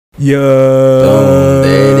Boom,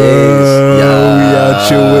 there it is. We out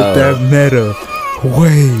here with that meta.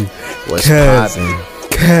 Wait, What's poppin'?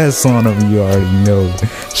 Cass on him, you already know.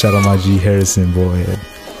 Shout out my G Harrison boy.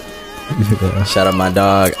 Yeah. Shout out my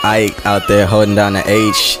dog Ike out there holding down the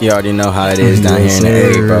H. You already know how it is down here in the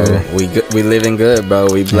A, bro. We living good, bro.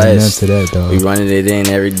 We blessed. To that, dog. We running it in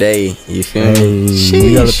every day. You feel me?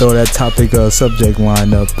 We gotta throw that topic subject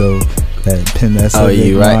line up though. That pin that subject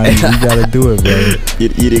you right. line. You gotta do it, bro.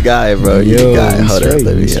 You the guy, bro. You the guy. Hold up,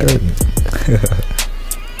 let me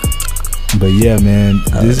But yeah, man,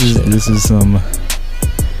 this is some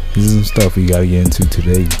stuff we gotta get into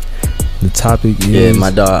today. The topic is... Yeah,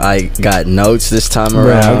 my dog Ike got notes this time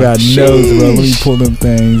around. Bro, I got notes, bro. Let me pull them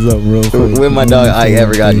things up real quick. When my dog Ike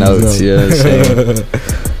ever got notes, you know what I'm saying?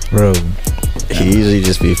 Bro. He usually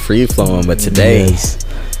just be free flowing, but today... Yes,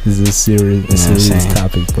 this is a serious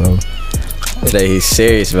topic, bro. Today he's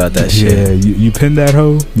serious about that shit. Yeah, you pinned that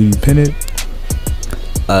hoe? Did you pin it?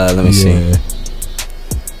 Let me see.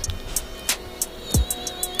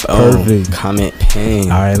 Perfect. Comment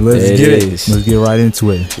pin. All right, let's get it. Let's get right into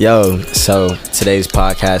it. Yo, so today's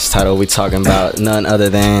podcast title, we talking about none other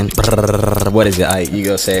than what is it? Ike, you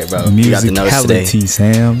go say it, bro. You got the notes today. Musicality,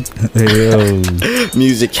 Sam. Yo.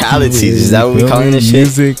 Musicalities. Is that what we calling this shit?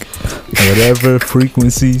 Music, whatever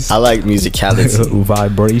frequencies. I like musicality.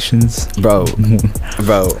 Vibrations, bro.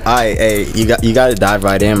 You got to dive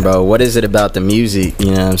right in, bro. What is it about the music? You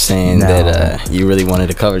know what I'm saying that you really wanted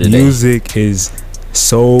to cover today? Music is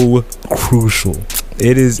so crucial.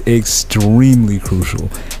 It is extremely crucial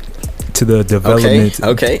to the development.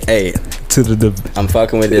 Hey, to the I'm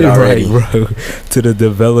fucking with it already, right, bro. To the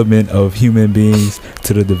development of human beings,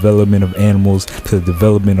 to the development of animals, to the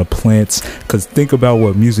development of plants. Because think about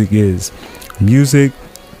what music is. Music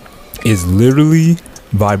is literally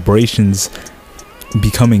vibrations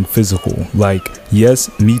becoming physical. Like, yes,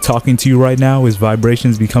 me talking to you right now is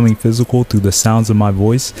vibrations becoming physical through the sounds of my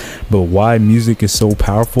voice, but why music is so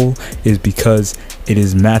powerful is because it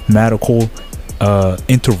is mathematical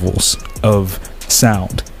intervals of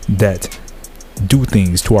sound that do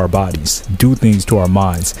things to our bodies, do things to our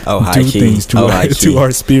minds, do things to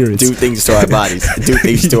our spirits, do things to our bodies, do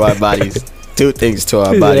things to our bodies, do things to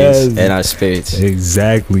our bodies and our spirits.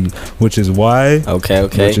 Exactly. Which is why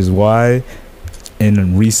which is why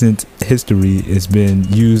in recent history it's been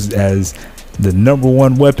used as the number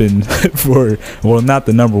one weapon for, well, not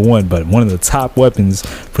the number one, but one of the top weapons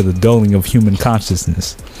for the dulling of human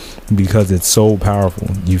consciousness, because it's so powerful.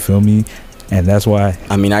 You feel me? And that's why,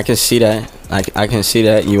 I mean, I can see that. I can see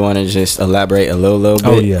that. You want to just elaborate a little bit?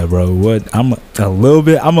 Oh yeah, bro. What? I'm a little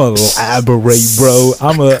bit. I'm a elaborate, bro.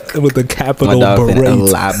 I'm a with a capital berate.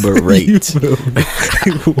 Elaborate.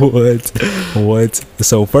 What?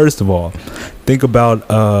 So first of all, think about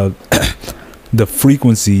the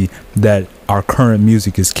frequency that our current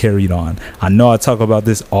music is carried on. I know I talk about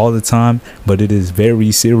this all the time, but it is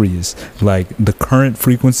very serious. Like, the current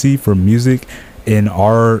frequency for music in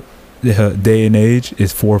our day and age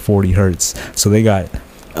is 440 hertz. So they got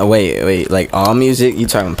wait, like all music? You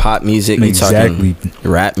talking pop music? You talking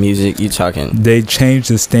rap music? You talking? They changed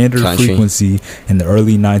the standard frequency in the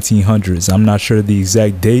early 1900s. I'm not sure the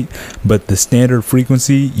exact date, but the standard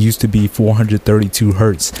frequency used to be 432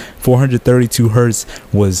 hertz. 432 hertz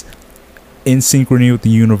was in synchrony with the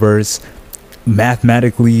universe,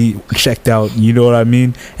 mathematically checked out, you know what I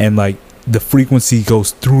mean? And like, the frequency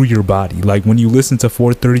goes through your body. Like, when you listen to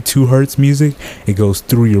 432 hertz music, it goes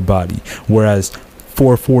through your body, whereas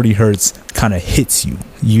 440 hertz kind of hits you,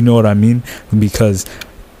 you know what I mean? Because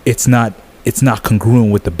it's not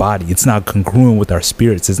congruent with the body, it's not congruent with our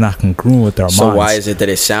spirits, it's not congruent with our minds. So why is it that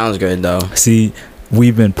it sounds good though? See,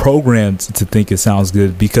 we've been programmed to think it sounds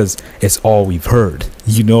good because it's all we've heard,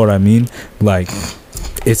 you know what I mean? Like,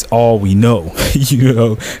 it's all we know, you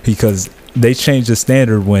know, because they changed the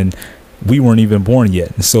standard when we weren't even born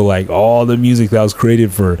yet. So like, all the music that was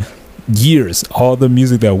created for years, all the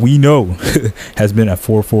music that we know has been at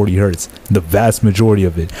 440 hertz, the vast majority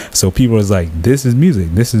of it. So people is like, this is music,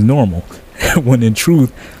 this is normal, when in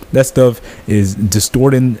truth that stuff is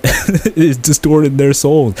distorting their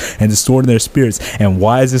souls and distorting their spirits. And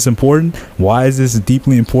why is this important? Why is this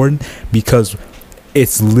deeply important? Because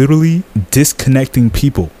it's literally disconnecting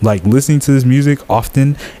people. Like, listening to this music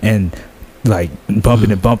often and like bumping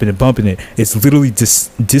it, it's literally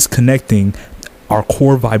disconnecting our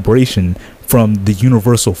core vibration from the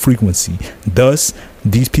universal frequency. Thus,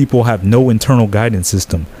 these people have no internal guidance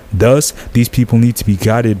system. Thus, these people need to be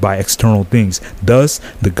guided by external things. Thus,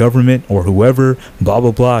 the government or whoever, blah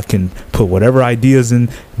blah blah, can put whatever ideas in.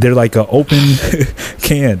 They're like an open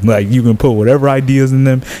can. Like, you can put whatever ideas in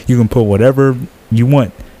them, you can put whatever you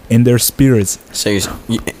want, in their spirits. So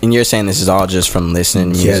you're saying this is all just from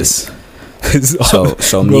listening to music? Yes. So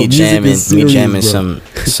bro, me jamming serious,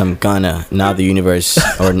 some Gunna. Now the universe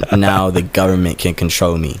or now the government can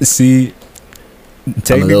control me. See,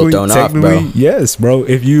 technically, yes, bro.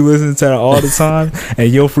 If you listen to that all the time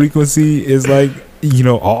and your frequency is like, you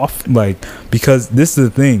know, off, like, because this is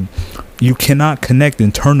the thing, you cannot connect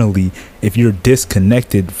internally if you're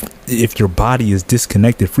disconnected, if your body is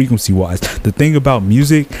disconnected frequency wise. The thing about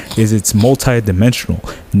music is it's multi-dimensional.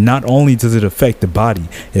 Not only does it affect the body,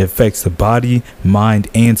 it affects the body, mind,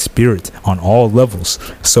 and spirit on all levels.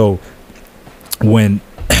 So when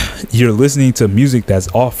you're listening to music that's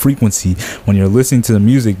off frequency, when you're listening to the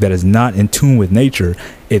music that is not in tune with nature,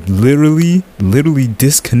 it literally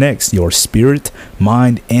disconnects your spirit,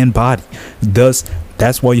 mind, and body. Thus,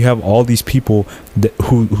 that's why you have all these people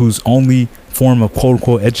whose only form of quote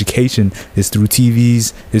unquote education is through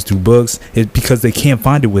TVs, is through books, because they can't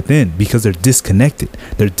find it within, because they're disconnected.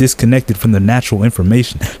 They're disconnected from the natural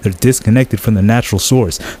information. They're disconnected from the natural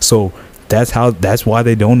source. So that's why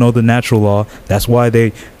they don't know the natural law. That's why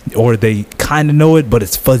they kind of know it, but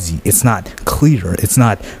it's fuzzy. It's not clear. It's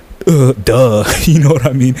not duh. You know what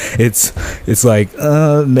I mean? It's like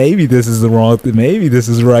maybe this is the wrong thing, maybe this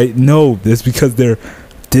is right. No, it's because they're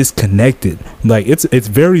disconnected. Like it's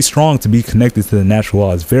very strong to be connected to the natural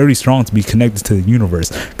law. It's very strong to be connected to the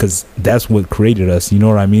universe, because that's what created us. You know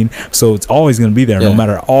what I mean? So it's always going to be there, no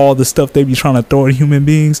matter all the stuff they be trying to throw at human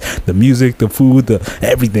beings, the music, the food, the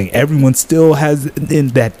everything. Everyone still has in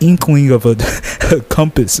that inkling of a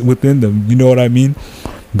compass within them. You know what I mean?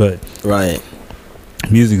 But right,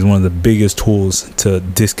 music is one of the biggest tools to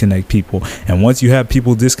disconnect people. And once you have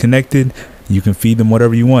people disconnected, you can feed them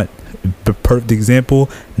whatever you want. The perfect example,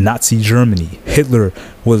 Nazi Germany. Hitler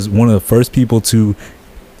was one of the first people to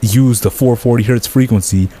use the 440 hertz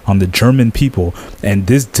frequency on the German people, and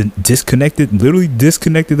this literally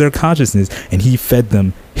disconnected their consciousness, and he fed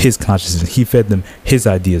them his consciousness. He fed them his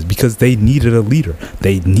ideas, because they needed a leader.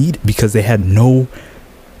 Because they had no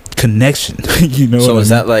connection. You know. So is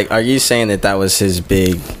that like, are you saying that was his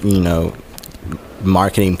big, you know,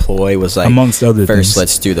 marketing ploy, was like, amongst other first things,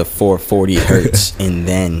 let's do the 440 hertz and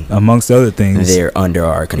then amongst other things, they're under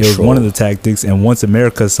our control? It was one of the tactics, and once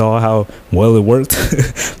America saw how well it worked,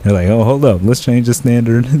 they're like, oh, hold up, let's change the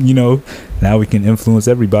standard. You know, now we can influence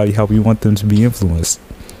everybody how we want them to be influenced.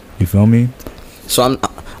 You feel me? So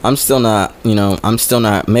I'm still not, you know,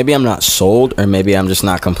 maybe I'm not sold, or maybe I'm just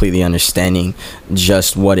not completely understanding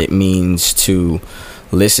just what it means to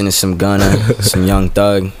listen to some Gunna, some Young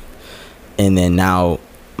Thug, and then now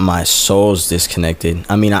my soul's disconnected.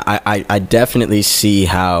 I mean, I definitely see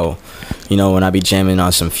how, you know, when I be jamming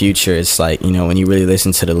on some Future, it's like, you know, when you really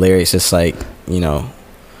listen to the lyrics, it's like, you know,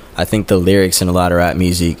 I think the lyrics in a lot of rap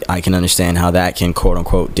music, I can understand how that can quote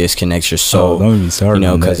unquote disconnect your soul. Don't be sorry, you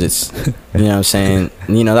know, because it's, you know what I'm saying?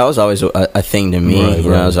 You know, that was always a thing to me. Right, you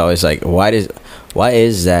know, I was always like, why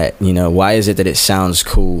is that? You know, why is it that it sounds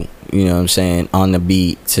cool, you know what I'm saying, on the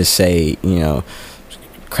beat to say, you know,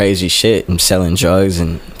 crazy shit and selling drugs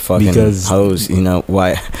and fucking hoes? You know,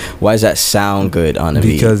 why does that sound good on the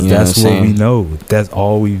beat? Because that's what we know. That's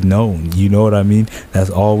all we've known. You know what I mean? That's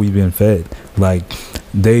all we've been fed. Like,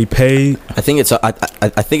 they pay. I think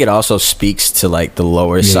it also speaks to like the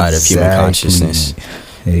lower side of human consciousness.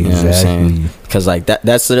 Exactly. You know what I'm saying? Because like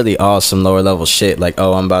that's literally all some lower level shit. Like,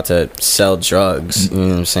 oh, I'm about to sell drugs. You know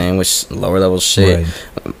what I'm saying? Which lower level shit.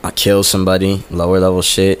 Right. I kill somebody. Lower level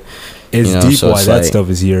shit. It's, you know, deep so why that stuff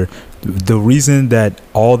is here. The reason that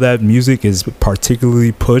all that music is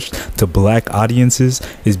particularly pushed to black audiences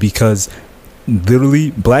is because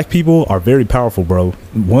literally black people are very powerful, bro.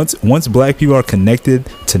 Once black people are connected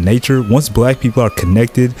to nature, once black people are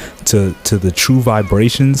connected to the true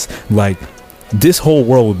vibrations, like, this whole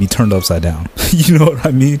world would be turned upside down. You know what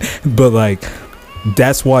I mean? But like,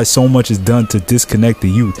 that's why so much is done to disconnect the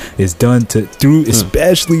youth. It's done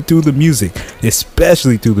especially through the music,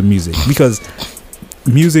 because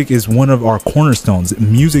music is one of our cornerstones.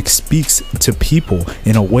 Music speaks to people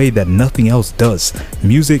in a way that nothing else does.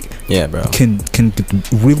 Music, can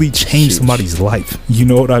really change somebody's life. You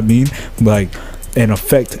know what I mean? Like, and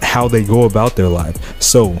affect how they go about their life.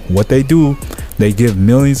 So what they do, they give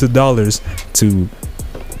millions of dollars to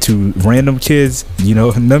random kids, you know.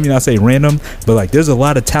 Let me not say random, but like, there's a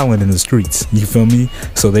lot of talent in the streets. You feel me?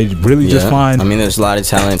 So they really just find. I mean, there's a lot of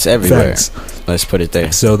talents everywhere. Facts. Let's put it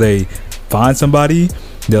there. So they find somebody,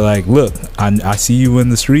 They're like, look, I see you in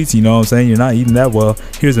the streets, you know what I'm saying, you're not eating that well,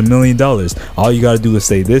 here's $1 million, all you gotta do is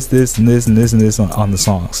say this and this and this and this on the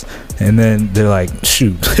songs. And then they're like,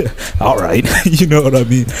 shoot, all right. You know what I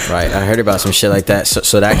mean? Right. I heard about some shit like that.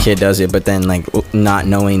 So that kid does it, but then like not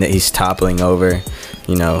knowing that he's toppling over,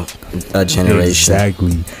 you know, a generation.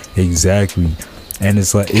 Exactly. And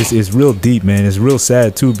it's like it's real deep, man. It's real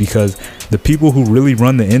sad too, because the people who really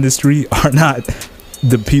run the industry are not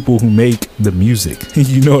the people who make the music.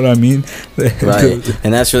 You know what I mean? Right.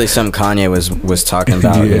 And that's really something Kanye was talking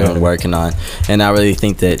about, you know, working on. And I really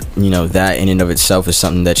think that, you know, that in and of itself is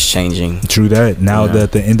something that's changing. True that. Now, you know,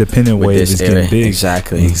 that the independent wave is getting big.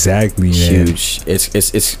 Exactly, man. Huge.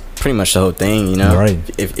 It's pretty much the whole thing, you know. Right.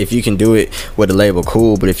 If you can do it with a label,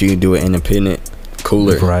 cool. But if you can do it independent,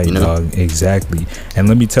 cooler. Right, you know? Dog, exactly. And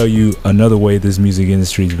let me tell you another way this music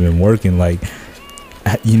industry's been working. Like,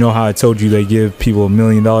 you know how I told you they give people $1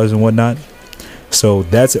 million and whatnot? So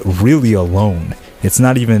that's really a loan. It's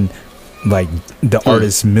not even like the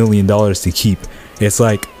artist's $1 million to keep. It's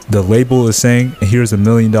like the label is saying, here's $1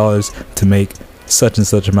 million to make such and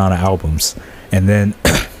such amount of albums. And then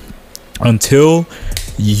until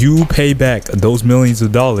you pay back those millions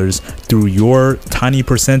of dollars through your tiny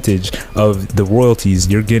percentage of the royalties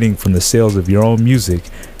you're getting from the sales of your own music,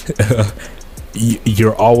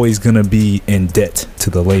 you're always gonna be in debt to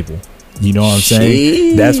the label. You know what I'm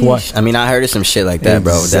saying? That's why. I mean, I heard of some shit like that,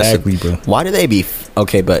 bro. Exactly, bro. Why do they be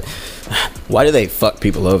okay? But why do they fuck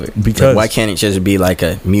people over? Because like, why can't it just be like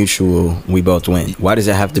a mutual? We both win. Why does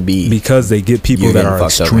it have to be? Because they get people that are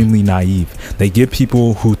extremely naive. They get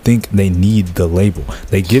people who think they need the label.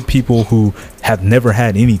 They get people who have never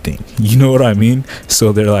had anything. You know what I mean?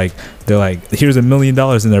 So they're like, here's $1 million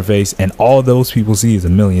in their face, and all those people see is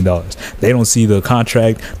 $1 million. They don't see the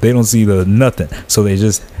contract. They don't see the nothing. So they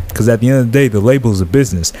just. Because at the end of the day, the label is a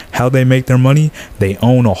business. How they make their money, they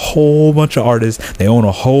own a whole bunch of artists. They own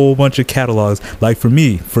a whole bunch of catalogs. Like for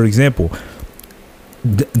me, for example,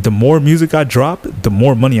 the more music I drop, the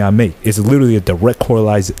more money I make. It's literally a direct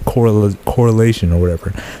correlation or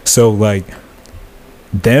whatever. So like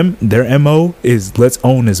their MO is let's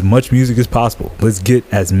own as much music as possible. Let's get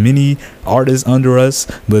as many artists under us.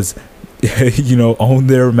 Let's you know, own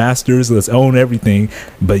their masters. Let's own everything.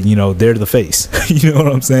 But you know, they're the face. You know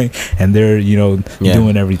what I'm saying? And they're, you know,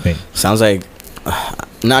 doing everything. Sounds like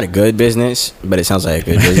not a good business, but it sounds like a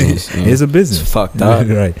good business. You know? It's a business. It's fucked up.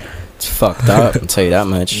 Right. It's fucked up. I'll tell you that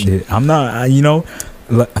much. I'm not. You know,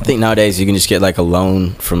 I think nowadays you can just get like a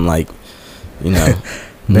loan from like, you know.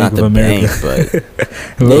 Not the bank, but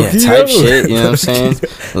type shit. You know what I'm saying?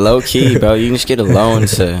 Low key, bro. You can just get a loan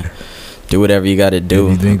to do whatever you got to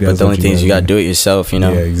do, but the only thing is you got to do it yourself, you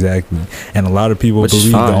know. Yeah, exactly. And a lot of people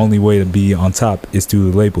believe the only way to be on top is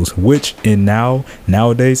through the labels, which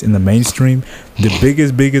nowadays in the mainstream,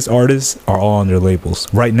 the biggest artists are all on their labels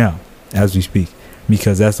right now as we speak,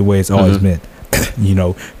 because that's the way it's always been. You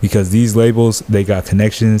know, because these labels, they got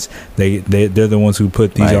connections. They're the ones who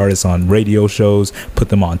put these artists on radio shows, put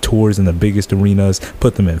them on tours in the biggest arenas,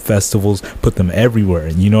 put them in festivals, put them everywhere.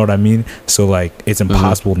 You know what I mean? So like, it's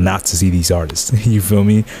impossible not to see these artists. You feel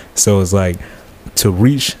me? So it's like, to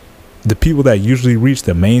reach the people that usually reach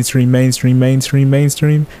the mainstream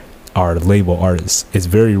are label artists. It's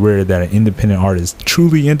very rare that an independent artist,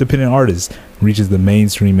 truly independent artist, reaches the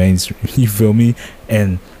mainstream. You feel me?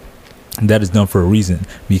 And that is done for a reason,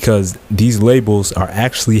 because these labels are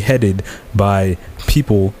actually headed by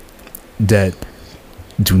people that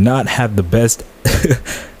do not have the best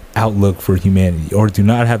outlook for humanity, or do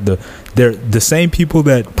not have they're the same people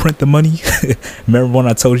that print the money. Remember when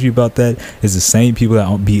I told you about that? It's the same people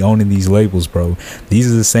that be owning these labels, bro.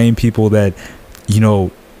 These are the same people that, you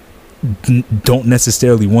know, don't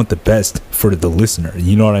necessarily want the best for the listener.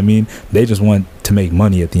 You know what I mean? They just want to make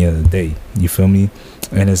money at the end of the day. You feel me?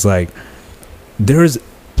 And it's like, there's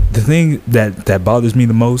the thing that bothers me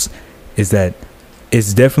the most is that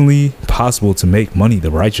it's definitely possible to make money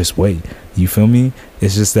the righteous way. You feel me?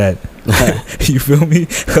 It's just that you feel me?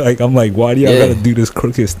 Like, I'm like, why do y'all gotta do this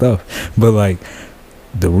crooked stuff? But like,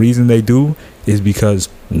 the reason they do is because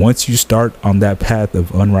once you start on that path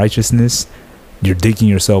of unrighteousness, you're digging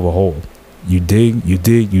yourself a hole. You dig, and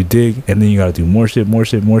then you gotta do more shit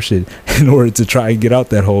in order to try and get out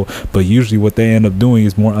that hole. But usually what they end up doing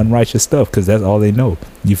is more unrighteous stuff, because that's all they know.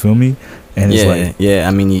 You feel me? And it's like, I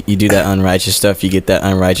mean, you do that unrighteous stuff, you get that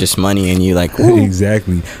unrighteous money, and you like, woo.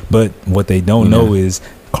 Exactly. But what they don't know is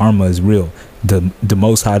karma is real. The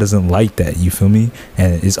Most High doesn't like that. You feel me?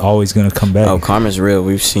 And it's always gonna come back. Oh, karma's real.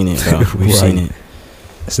 We've seen it, bro. We've seen it.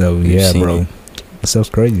 So bro, that stuff's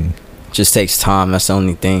crazy. Just takes time. That's the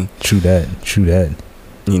only thing. True that.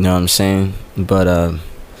 You know what I'm saying? But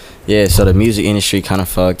Yeah, so the music industry kind of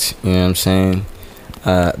fucked. You know what I'm saying?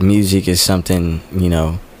 Music is something, you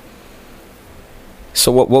know.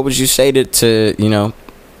 So what would you say to you know,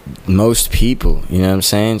 most people? You know what I'm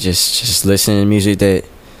saying? Just listening to music that,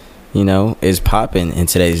 you know, is popping in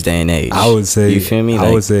today's day and age. I would say, you feel me?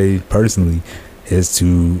 I would say personally, is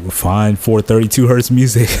to find 432 hertz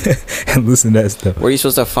music and listen to that stuff. Where are you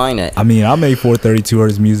supposed to find that? I mean, I make 432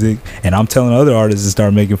 hertz music, and I'm telling other artists to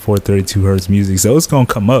start making 432 hertz music, so it's gonna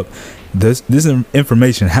come up. This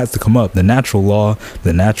information has to come up. The natural law,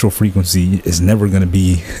 the natural frequency is never gonna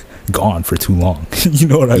be gone for too long. You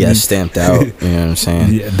know what I mean? Yeah, stamped out. You know what I'm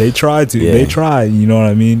saying? Yeah, they try to. Yeah. They try. You know what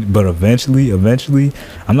I mean? But eventually,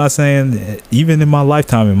 I'm not saying even in my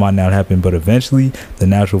lifetime it might not happen, but eventually the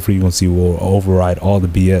natural frequency will override all the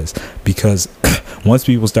BS, because once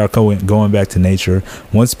people start going back to nature,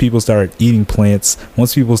 once people start eating plants,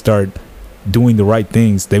 once people start doing the right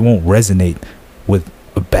things, they won't resonate with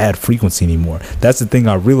a bad frequency anymore. That's the thing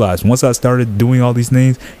I realized once I started doing all these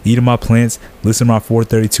things, eating my plants, listening to my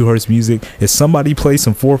 432 hertz music. If somebody plays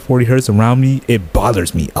some 440 hertz around me, it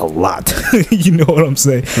bothers me a lot. You know what I'm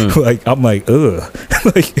saying? Like, I'm like, ugh.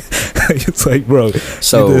 Like, it's like, bro,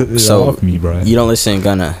 so off me, bro. You don't listen to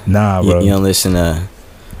Gunna? Nah, bro. You don't listen to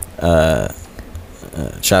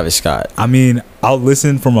Travis Scott? I mean, I'll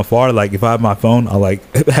listen from afar. Like, if I have my phone, I'll like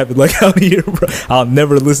have it like out here, bro. I'll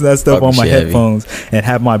never listen to that stuff on my headphones and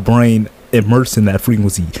have my brain immersed in that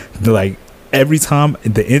frequency. Like, every time,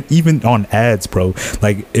 even on ads, bro.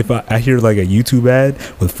 Like, if I hear like a YouTube ad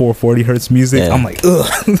with 440 hertz music, I'm like, ugh.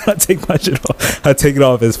 I take my shit off. I take it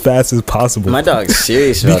off as fast as possible. My dog's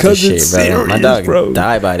serious about this shit, bro. Serious, my dog bro.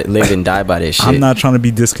 live and die by this shit. I'm not trying to be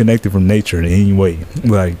disconnected from nature in any way.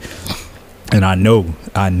 Like, and I know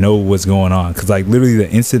what's going on, because like literally the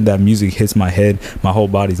instant that music hits my head, my whole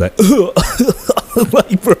body's like,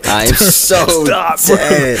 like, bro, I'm so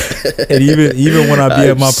dead. And even when I be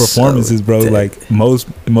at my performances, bro, like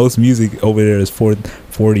most music over there is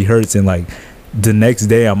 440 hertz, and like the next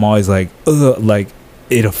day I'm always like, like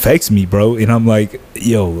it affects me, bro. And I'm like,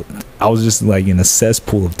 yo, I was just like in a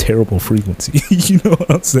cesspool of terrible frequency. You know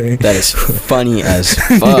what I'm saying? That is funny as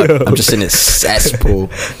fuck. Yo. I'm just in a cesspool.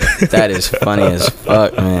 That is funny as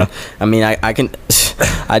fuck, man. I mean, I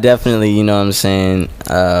definitely, you know what I'm saying?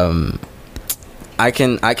 I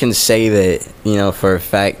can say that, you know, for a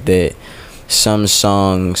fact that some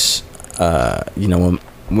songs, you know,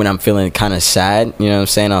 when I'm feeling kind of sad, you know what I'm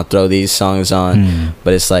saying, I'll throw these songs on.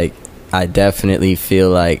 But it's like, I definitely feel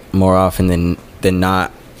like more often than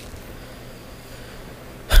not,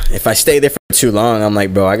 if I stay there for too long, I'm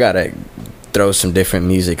like, bro, I gotta throw some different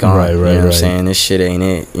music on. Right, you know what I'm saying? This shit ain't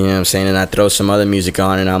it. You know what I'm saying? And I throw some other music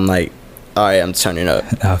on, and I'm like, all right, I'm turning up.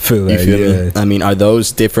 I feel that. You feel me? I mean, are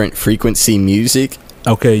those different frequency music?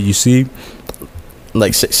 Okay, you see,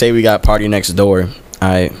 like say we got Party Next Door, all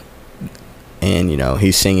right, and you know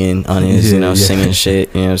he's singing on his, you know, singing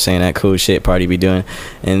shit. You know what I'm saying? That cool shit Party be doing,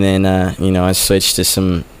 and then you know, I switched to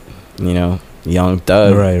some, you know, Young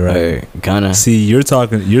Thug, right, or Gunna. See, you're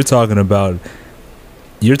talking about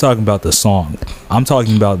the song. I'm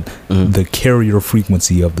talking about the carrier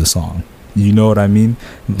frequency of the song. You know what I mean?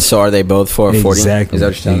 So are they both 440? Exactly. Is that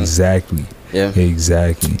what you're saying? Exactly. Yeah.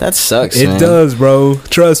 Exactly. That sucks. It does, bro.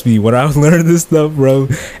 Trust me. When I learned this stuff, bro,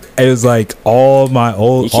 it was like all the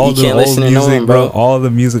old music, bro. All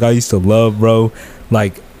the music I used to love, bro.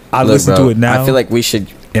 Like, I listen to it now. I feel like we should.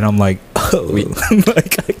 And I'm like,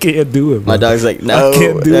 like, I can't do it, bro. My dog's like, no, I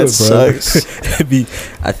can't do that it, bro. Sucks.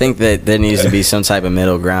 I think that there needs to be some type of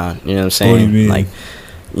middle ground. You know what I'm saying? What do you mean? Like,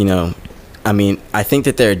 you know, I mean, I think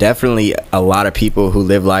that there are definitely a lot of people who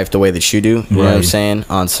live life the way that you do. You know what I'm saying?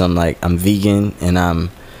 On some, like, I'm vegan and I'm,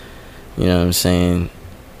 you know what I'm saying,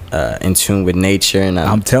 in tune with nature, and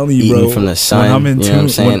I'm telling you, eating bro, from the sun. When I'm in you tune, know what I'm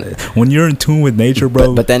saying? When you're in tune with nature,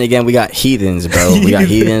 bro. But then again, we got heathens, bro. We got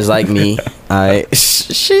heathens like me. Alright,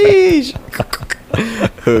 sheesh.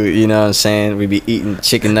 Who, you know what I'm saying? We be eating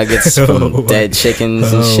chicken nuggets from dead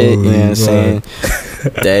chickens and shit. You know what I'm saying?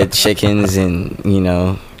 Dead chickens, and you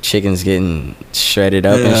know, chickens getting shredded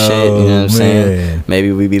up and shit. You know what I'm saying?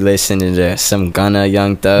 Maybe we be listening to some Gunna,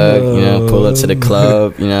 Young Thug. You know, pull up to the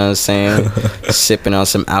club. You know what I'm saying? Sipping on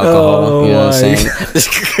some alcohol. You know what I'm saying?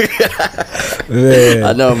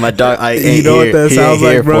 I know my dog. You know what that sounds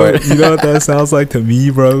like, bro? You know what that sounds like to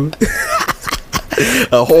me, bro?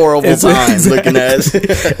 A horrible time looking at us.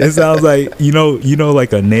 It sounds like, you know,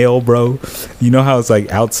 like a nail, bro. You know how it's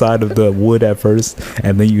like outside of the wood at first,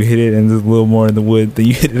 and then you hit it and there's a little more in the wood, then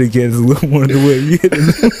you hit it again, there's a little more in the wood, you hit it.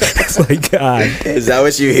 It's like, God, is that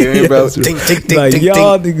what you hearing, bro? Ding, ding, ding, like, ding,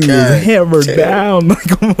 y'all niggas is hammered down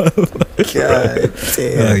like a motherfucker. God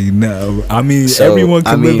damn. No, I mean, So, everyone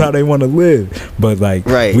can I mean- live how they want to live, but like,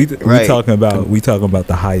 Right, we right. talking about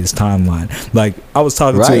the highest timeline. Like, I was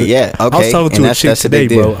talking Right, to, yeah, I was okay, talking and to a chick that's a today, big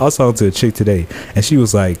deal. bro. I was talking to a chick today, and she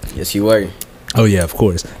was like, Yes, you were. "Oh yeah, of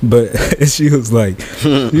course," but she was like,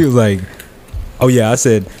 "Oh yeah," I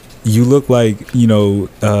said. You look like, you know,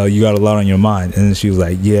 you got a lot on your mind. And then she was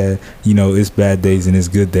like, yeah, you know, it's bad days and it's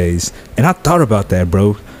good days. And I thought about that,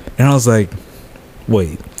 bro. And I was like,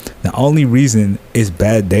 wait, the only reason it's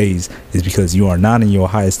bad days is because you are not in your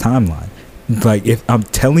highest timeline. Like, if I'm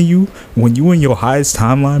telling you, when you in your highest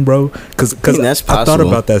timeline, bro, because that's I thought possible.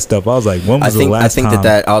 about that stuff. I was like, when was the last I think time?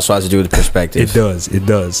 that also has to do with perspective. It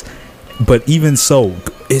does. But even so,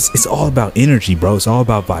 it's all about energy, bro. It's all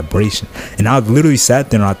about vibration. And I literally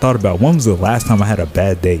sat there and I thought about, when was the last time I had a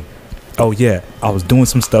bad day? Oh yeah, I was doing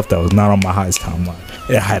some stuff that was not on my highest timeline.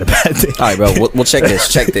 Yeah, I had a bad day. All right, bro. We'll check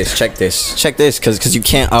this. Check this. Because you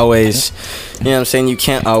can't always, you know what I'm saying? You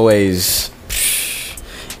can't always,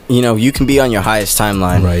 you know, you can be on your highest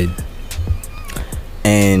timeline. Right.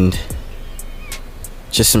 And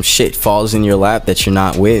just some shit falls in your lap that you're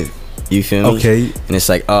not with. You feel me? Okay. And it's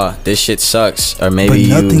like, oh, this shit sucks. Or But maybe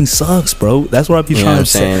nothing sucks, bro. That's what I be You know trying what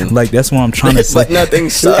to say. I'm saying? Like, that's what I'm trying to say. But nothing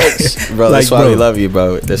sucks. Bro, Like, that's why bro, we love you,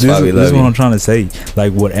 bro. That's why we This love is what I'm you. trying to say.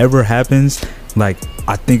 Like, whatever happens, like,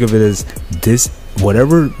 I think of it as this,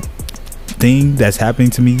 whatever thing that's happening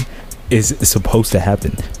to me is supposed to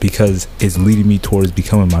happen because it's leading me towards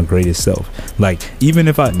becoming my greatest self. Like, even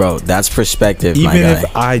if I, Bro, that's perspective, my even guy.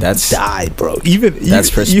 if I That's died, bro, even that's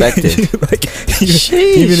perspective. like, Sheesh.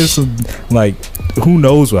 even if some, like, who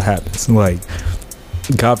knows what happens? Like,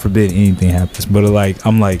 God forbid anything happens, but like,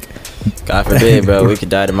 I'm like, God forbid, bro. We could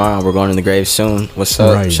die tomorrow. We're going in the grave soon. What's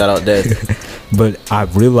up? Right. Shout out death. but I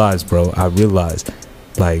realized, bro,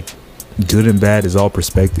 like, good and bad is all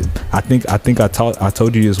perspective. I think I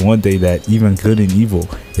told you this one day that even good and evil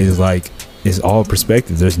is like, it's all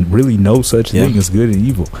perspective. There's really no such thing as good and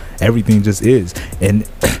evil. Everything just is. And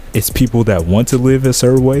it's people that want to live a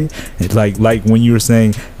certain way. It's like when you were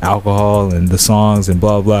saying alcohol and the songs and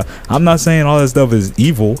blah blah. I'm not saying all that stuff is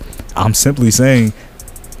evil. I'm simply saying,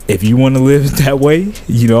 if you want to live that way,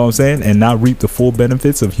 you know what I'm saying, and not reap the full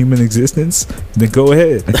benefits of human existence, then go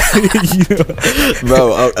ahead. You know?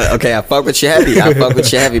 Bro, okay, I fuck with you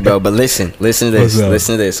heavy, bro. But listen to What's this. up?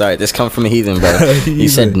 Listen to this. All right, this comes from a heathen, bro. Heathen. You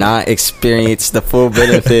said not experience the full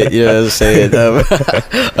benefit, you know what I'm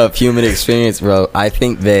saying, of human experience, bro. I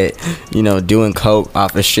think that, you know, doing coke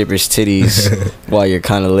off a stripper's titties while you're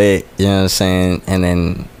kind of lit, you know what I'm saying, and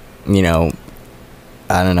then, you know,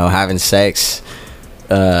 I don't know, having sex,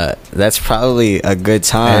 that's probably a good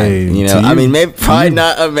time. Hey, you know, to I you, mean, maybe probably you.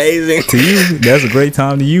 not amazing. To you, that's a great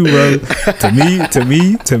time to you, bro.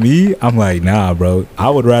 To me, I'm like, nah, bro. I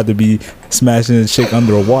would rather be smashing a chick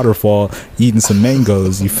under a waterfall, eating some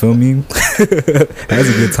mangoes. You feel me? That's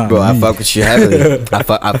a good time, Bro, to I me. fuck with you heavily.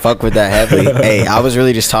 I fuck with that heavily. Hey, I was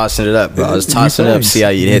really just tossing it up, bro. I was tossing it up, see how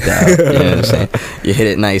you hit that. You know what I'm saying? You hit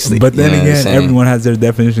it nicely. But then you know what I'm again, saying? everyone has their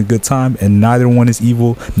definition of good time, and neither one is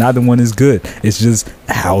evil, neither one is good. It's just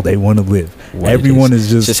how they want to live. What it Everyone is.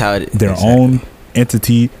 is just Just how it- their exactly. own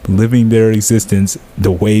entity, living their existence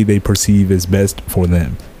the way they perceive is best for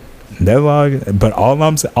them. That's all. But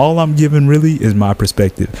all I'm giving really is my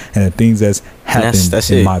perspective and the things that's happened that's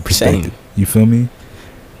in it. my perspective. Same. You feel me?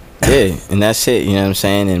 Yeah, and that's it. You know what I'm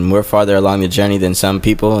saying? And we're farther along the journey than some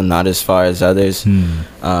people, and not as far as others.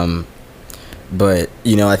 But,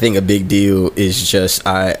 you know, I think a big deal is just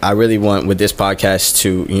I really want with this podcast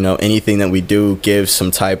to, you know, anything that we do give some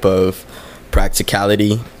type of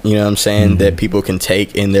practicality, you know what I'm saying, that people can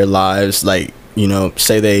take in their lives. Like, you know,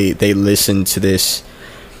 say they listen to this,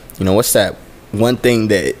 you know, what's that one thing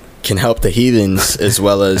that can help the heathens as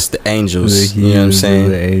well as the angels, you know what I'm saying?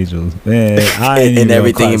 The angels, man, I ain't And even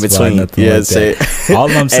everything in classify between. nothing Yeah, like say that.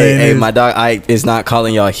 All I'm saying hey, is, my dog I is not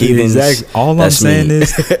calling y'all heathens. exactly. All I'm That's saying me.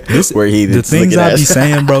 is, this, We're heathens. the things Look at I be us.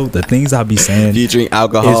 saying, bro. The things I be saying If you drink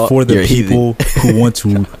alcohol, is for the you're a heathen. people who want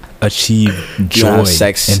to achieve You joy don't have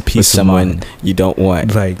sex and with peace of someone mind. you don't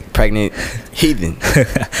want. Like, Pregnant heathen.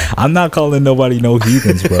 I'm not calling nobody no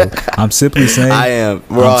heathens, bro. I'm simply saying I am.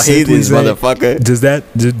 We're I'm all simply heathens, saying,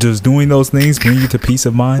 motherfucker. does doing those things bring you to peace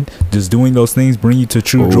of mind? Does doing those things bring you to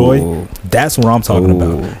true joy? Ooh. That's what I'm talking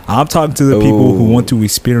about. I'm talking to the people who want to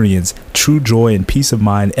experience true joy and peace of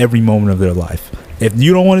mind every moment of their life. If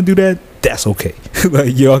you don't want to do that, that's okay.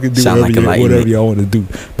 Like, y'all can do Sound like whatever enlightenment. y'all want to do.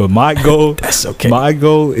 But my goal, That's okay. my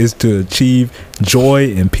goal is to achieve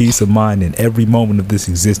joy and peace of mind in every moment of this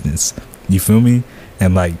existence. You feel me?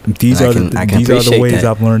 And like, these I are can the appreciate ways that.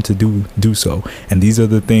 I've learned to do so. And these are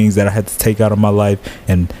the things that I had to take out of my life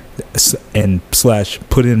and and slash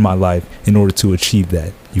put in my life in order to achieve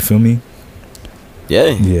that. You feel me? Yeah.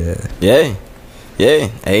 Yeah. Yeah. Yeah,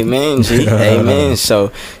 amen, G. Amen.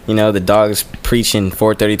 So, you know, the dog's preaching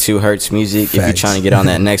 432 hertz music. Facts. If you're trying to get on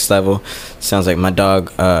that next level, sounds like my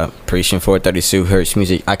dog preaching 432 hertz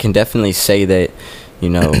music. I can definitely say that,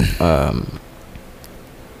 you know,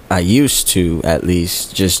 I used to at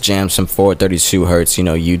least just jam some 432 hertz, you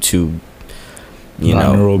know, YouTube, you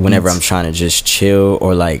know, whenever I'm trying to just chill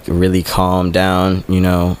or like really calm down, you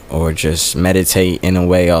know, or just meditate in a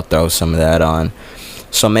way, I'll throw some of that on.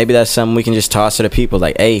 So maybe that's something we can just toss to the people.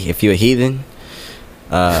 Like, hey, if you're a heathen,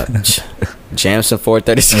 jam some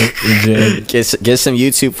 432. get some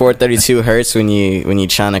YouTube 432 hertz when you're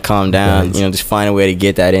trying to calm down. Right. You know, just find a way to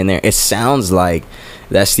get that in there. It sounds like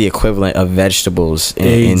that's the equivalent of vegetables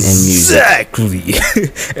in music. Exactly.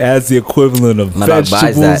 As the equivalent of my vegetables.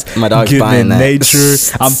 Dog buys that. My dog's buying that. Nature.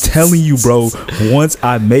 I'm telling you, bro, once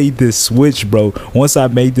I made this switch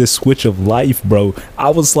of life, bro, I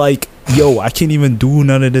was like, yo, I can't even do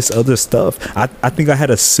none of this other stuff. I think I had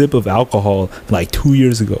a sip of alcohol like 2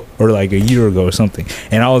 years ago or like a year ago or something,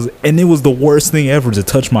 and it was the worst thing ever to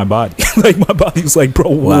touch my body. Like my body was like, bro,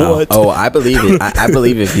 wow. what? Oh, I believe it. I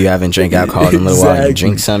believe if you haven't drank alcohol in a little while, you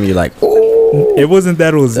drink some, you're like, oh. It wasn't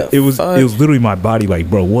that. It was literally my body like,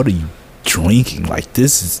 bro, what are you drinking? Like,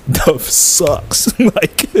 this stuff sucks.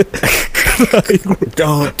 like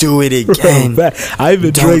don't do it again. Bro,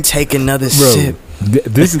 don't take another sip.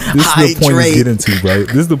 This is the point it's getting to, bro.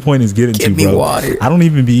 This is the point it's getting to, bro. Give me water. I don't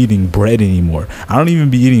even be eating bread anymore. I don't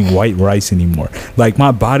even be eating white rice anymore. Like,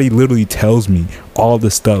 my body literally tells me all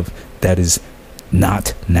the stuff that is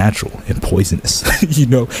not natural and poisonous. You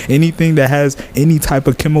know, anything that has any type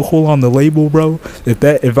of chemical on the label, bro,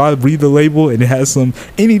 if I read the label and it has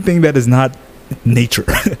anything that is not nature,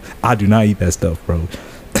 I do not eat that stuff, bro.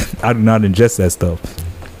 I do not ingest that stuff.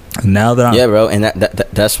 Now that yeah, bro, and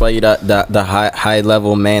that's why you're the high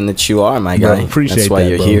level man that you are, my guy. Bro, appreciate that's why that,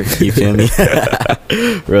 you're bro. here. You feel me?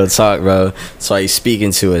 Real talk, bro. That's why you're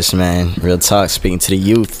speaking to us, man. Real talk, speaking to the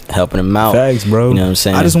youth, helping them out. Facts, bro. You know what I'm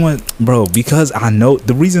saying? I just want, bro, because I know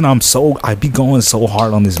the reason I be going so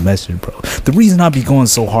hard on this message, bro. The reason I be going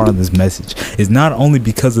so hard on this message is not only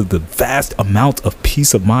because of the vast amount of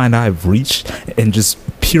peace of mind I've reached and just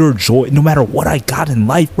pure joy. No matter what I got in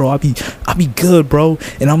life, bro, I be good, bro.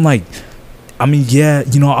 And I'm like, I mean, yeah,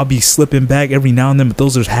 you know, I'll be slipping back every now and then, but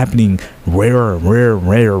those are happening rare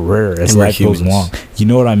as life goes along. You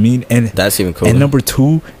know what I mean? And that's even cool. And number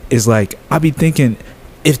two is like, I be thinking,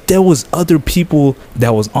 if there was other people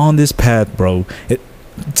that was on this path, bro,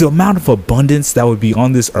 the amount of abundance that would be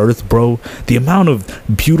on this earth, bro, the amount of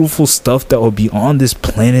beautiful stuff that would be on this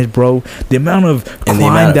planet, bro, the amount of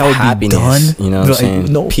crime that would be done, you know what I'm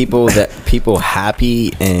saying? No. People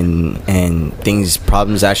happy and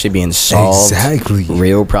problems actually being solved. Exactly.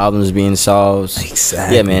 Real problems being solved.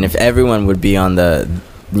 Exactly. Yeah, man, if everyone would be on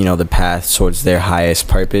the path towards their highest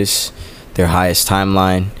purpose, their highest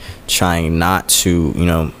timeline, trying not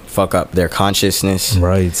to, fuck up their consciousness.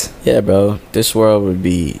 Right. Yeah, bro. This world would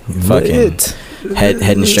be fucking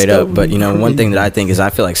heading straight up. But one thing that I think is, I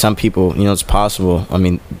feel like some people, it's possible. I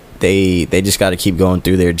mean, they just got to keep going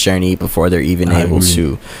through their journey before they're even able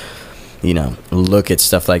to, look at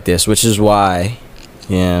stuff like this. Which is why,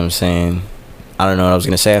 you know what I'm saying? I don't know what I was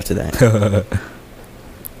gonna say after that.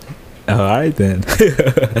 All right then. But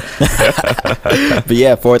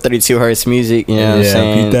yeah, 432 hertz music, you know what I'm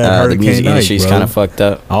saying? The music industry's kind of fucked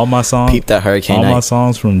up. All my songs, peep that Hurricane Night. All my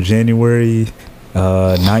songs from January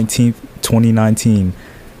 19th, 2019,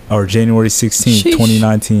 or January 16th,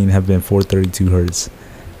 2019, have been 432 hertz.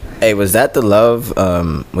 Hey, was that the love?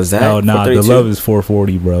 Was that? Oh, nah, the love is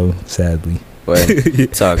 440, bro. Sadly. But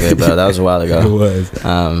it's all good, bro. That was a while ago. It was.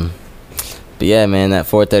 But yeah, man, that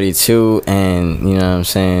 432, and you know what I'm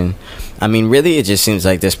saying? I mean, really, it just seems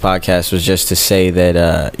like this podcast was just to say that,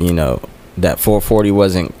 that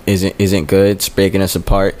 440 isn't good. It's breaking us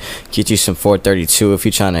apart. Get you some 432 if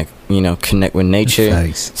you're trying to, connect with nature.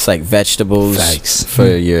 Facts. It's like vegetables. Facts.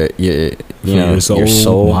 For your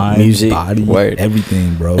soul, mind, music, body, word.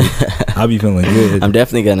 Everything, bro. I'll be feeling good. I'm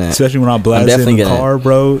definitely gonna, especially when I blast in the car,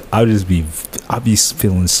 bro. I'll be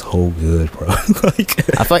feeling so good, bro.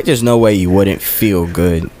 Like, I feel like there's no way you wouldn't feel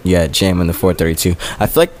good. Yeah, jamming the 432. I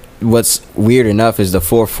feel like what's weird enough is the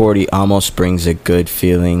 440 almost brings a good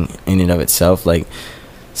feeling in and of itself. Like,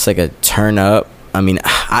 it's like a turn up. I mean,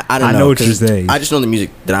 I don't know. I know what you're saying. I just know the music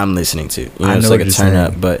that I'm listening to. I know it's like a turn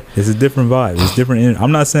up, but it's a different vibe. It's different.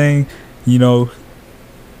 I'm not saying,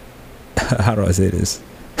 how do I say this?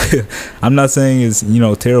 I'm not saying it's,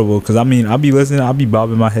 terrible, because I mean, I'll be listening, I'll be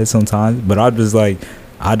bobbing my head sometimes, but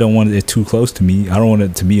I don't want it too close to me. I don't want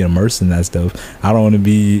it to be immersed in that stuff. I don't want to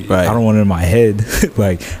be. Right. I don't want it in my head.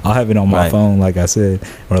 Like I'll have it on my Right. phone, like I said,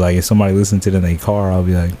 or like if somebody listens to it in their car, I'll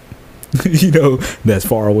be like, you know, that's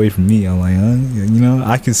far away from me. I'm like, you know,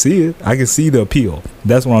 I can see it. I can see the appeal.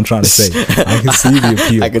 That's what I'm trying to say. I can see the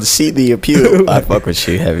appeal. I can see the appeal. I fuck with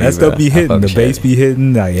you heavy. That stuff bro. be I hitting. fuck The with you bass heavy. be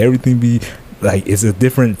hitting. Like everything be like it's a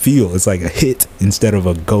different feel. It's like a hit instead of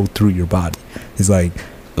a go through your body. It's like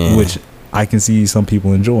Yeah. which I can see some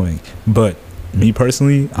people enjoying, but me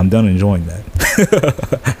personally, I'm done enjoying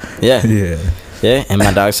that. Yeah. Yeah. Yeah, and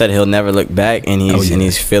my dog said he'll never look back, and he's Oh, yeah. and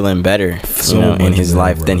he's feeling better, So you know, in much his better,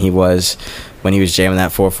 life bro. than he was when he was jamming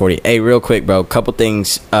that 440. Hey, real quick, bro, couple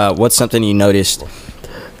things. What's something you noticed,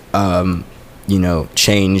 you know,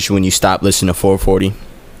 change when you stopped listening to 440?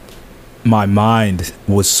 My mind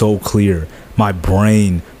was so clear. My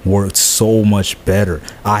brain worked so much better.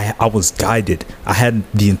 I was guided. I had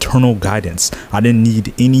the internal guidance. I didn't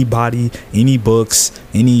need anybody, any books,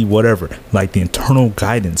 any whatever. Like the internal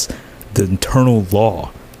guidance, the internal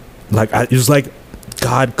law. Like it was like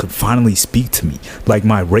God could finally speak to me. Like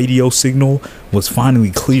my radio signal was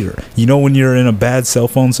finally clear. You know when you're in a bad cell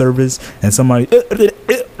phone service and somebody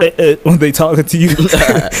when they talking to you, it's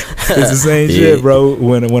the same Yeah. shit, bro.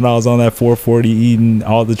 When I was on that 440 eating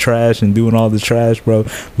all the trash and doing all the trash, bro,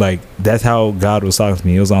 like that's how God was talking to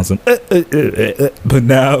me. It was on some but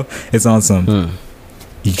now it's on some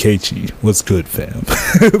Ikechi, what's good, fam?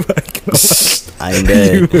 Like, I'm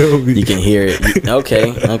dead. feel me? You can hear it. Okay.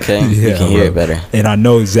 You Yeah, can hear it bro. better. And I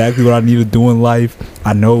know exactly what I need to do in life.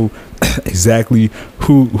 I know exactly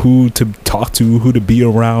who to talk to, who to be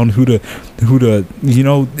around, who to you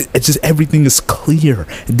know, it's just everything is clear.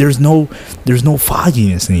 There's no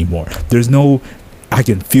fogginess anymore. There's no I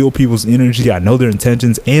can feel people's energy. I know their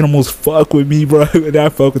intentions. Animals fuck with me, bro. And I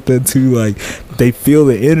fuck with them too. Like they feel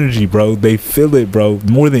the energy, bro. They feel it, bro.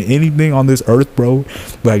 More than anything on this earth, bro.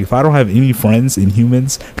 Like if I don't have any friends in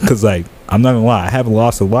humans, because like I'm not gonna lie, I have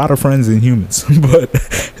lost a lot of friends in humans. But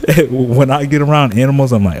when I get around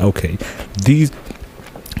animals, I'm like, okay, these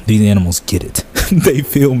animals get it. They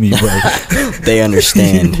feel me, bro. They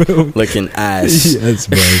understand. You feel me? Looking ass. Yes,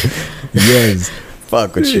 bro. Yes.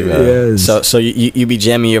 Fuck with you, bro. Yes. So you be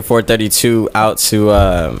jamming your 432 out to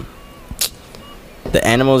the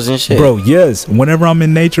animals and shit, Bro, yes. Whenever I'm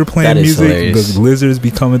in nature playing That is music, hilarious. the lizards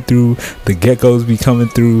be coming through, the geckos be coming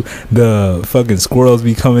through, the fucking squirrels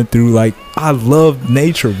be coming through. Like I love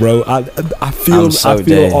nature, bro. I feel I'm so I feel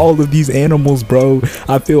dead. all of these animals, bro.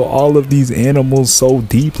 I feel all of these animals so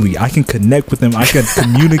deeply. I can connect with them. I can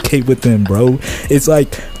communicate with them, bro. It's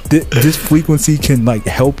like this frequency can like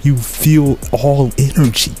help you feel all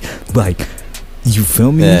energy. Like you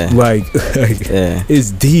feel me? Yeah. Like Yeah. it's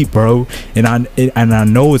deep, bro. And I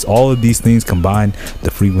know it's all of these things combined: the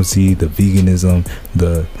frequency, the veganism,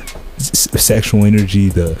 the sexual energy,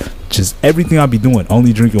 the just everything I be doing.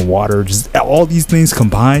 Only drinking water, just all these things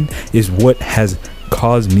combined is what has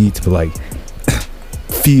caused me to like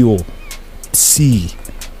feel, see,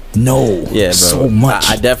 know Yeah, bro. so much.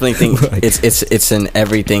 I definitely think Like- it's an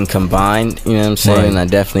everything combined. You know what I'm saying? Right. And I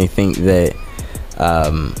definitely think that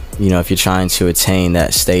you know, if you're trying to attain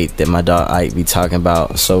that state that my dog Ike be talking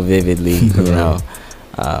about so vividly, you know,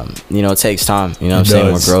 it takes time. You know what I'm It saying?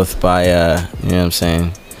 does. We're growth by you know what I'm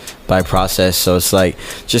saying, by process. So it's like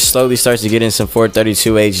just slowly starts to get in some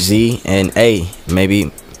 432 HZ, and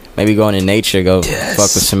maybe going in nature, go Yes.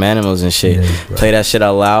 fuck with some animals and shit. Yes, bro. Play that shit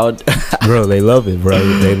out loud. Bro, they love it, bro.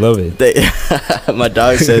 They love it. My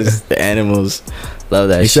dog says the animals love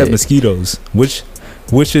that Except shit. mosquitoes, which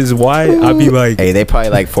is why I be like, Hey, they probably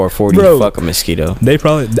like 440. Bro. Fuck a mosquito. they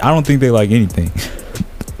probably. I don't think they like anything.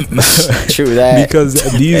 True that. Because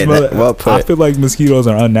these Hey, that- well put. I feel like mosquitoes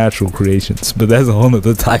are unnatural creations, but that's a whole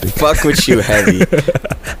other I topic. fuck with you heavy.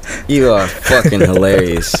 You are fucking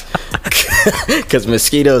hilarious. Cause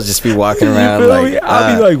mosquitoes just be walking around like.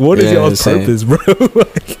 I'll be like, what is you know y'all's what I'm purpose, bro?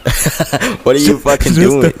 Like, What are you fucking just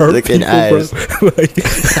doing? to hurt Looking people, ass. bro. Like,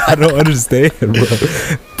 I don't understand, bro.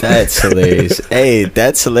 That's hilarious. Hey,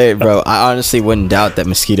 that's hilarious, bro. I honestly wouldn't doubt that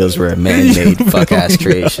mosquitoes were a man-made fuck ass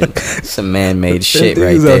creation. Some man-made shit These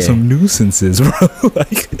right are there. some nuisances, bro.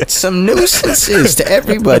 Like, Some nuisances to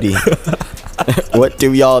everybody. What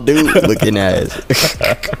do y'all do? Looking at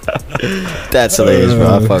That's hilarious,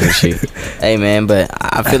 bro. I fuck with you. Hey, man, but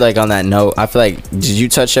I feel like on that note, I feel like, did you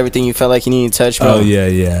touch everything you felt like you needed to touch, bro? oh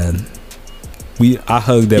yeah. I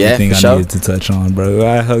hugged Yeah, everything for I sure. needed to touch on, bro.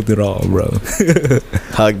 I hugged it all, bro.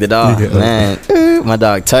 Hugged it all, Yeah. man. My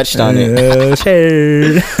dog touched on it.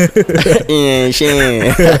 Sure. Yeah,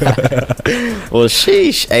 shit. Well,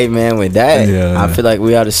 sheesh. Hey, man, with that, Yeah. I feel like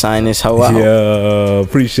we ought to sign this hoe out. Yeah,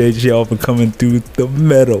 appreciate y'all for coming through the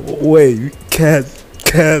metal wave.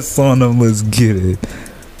 Cats on them. Let's get it.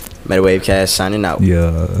 Metawave Cast signing out.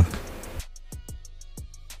 Yeah.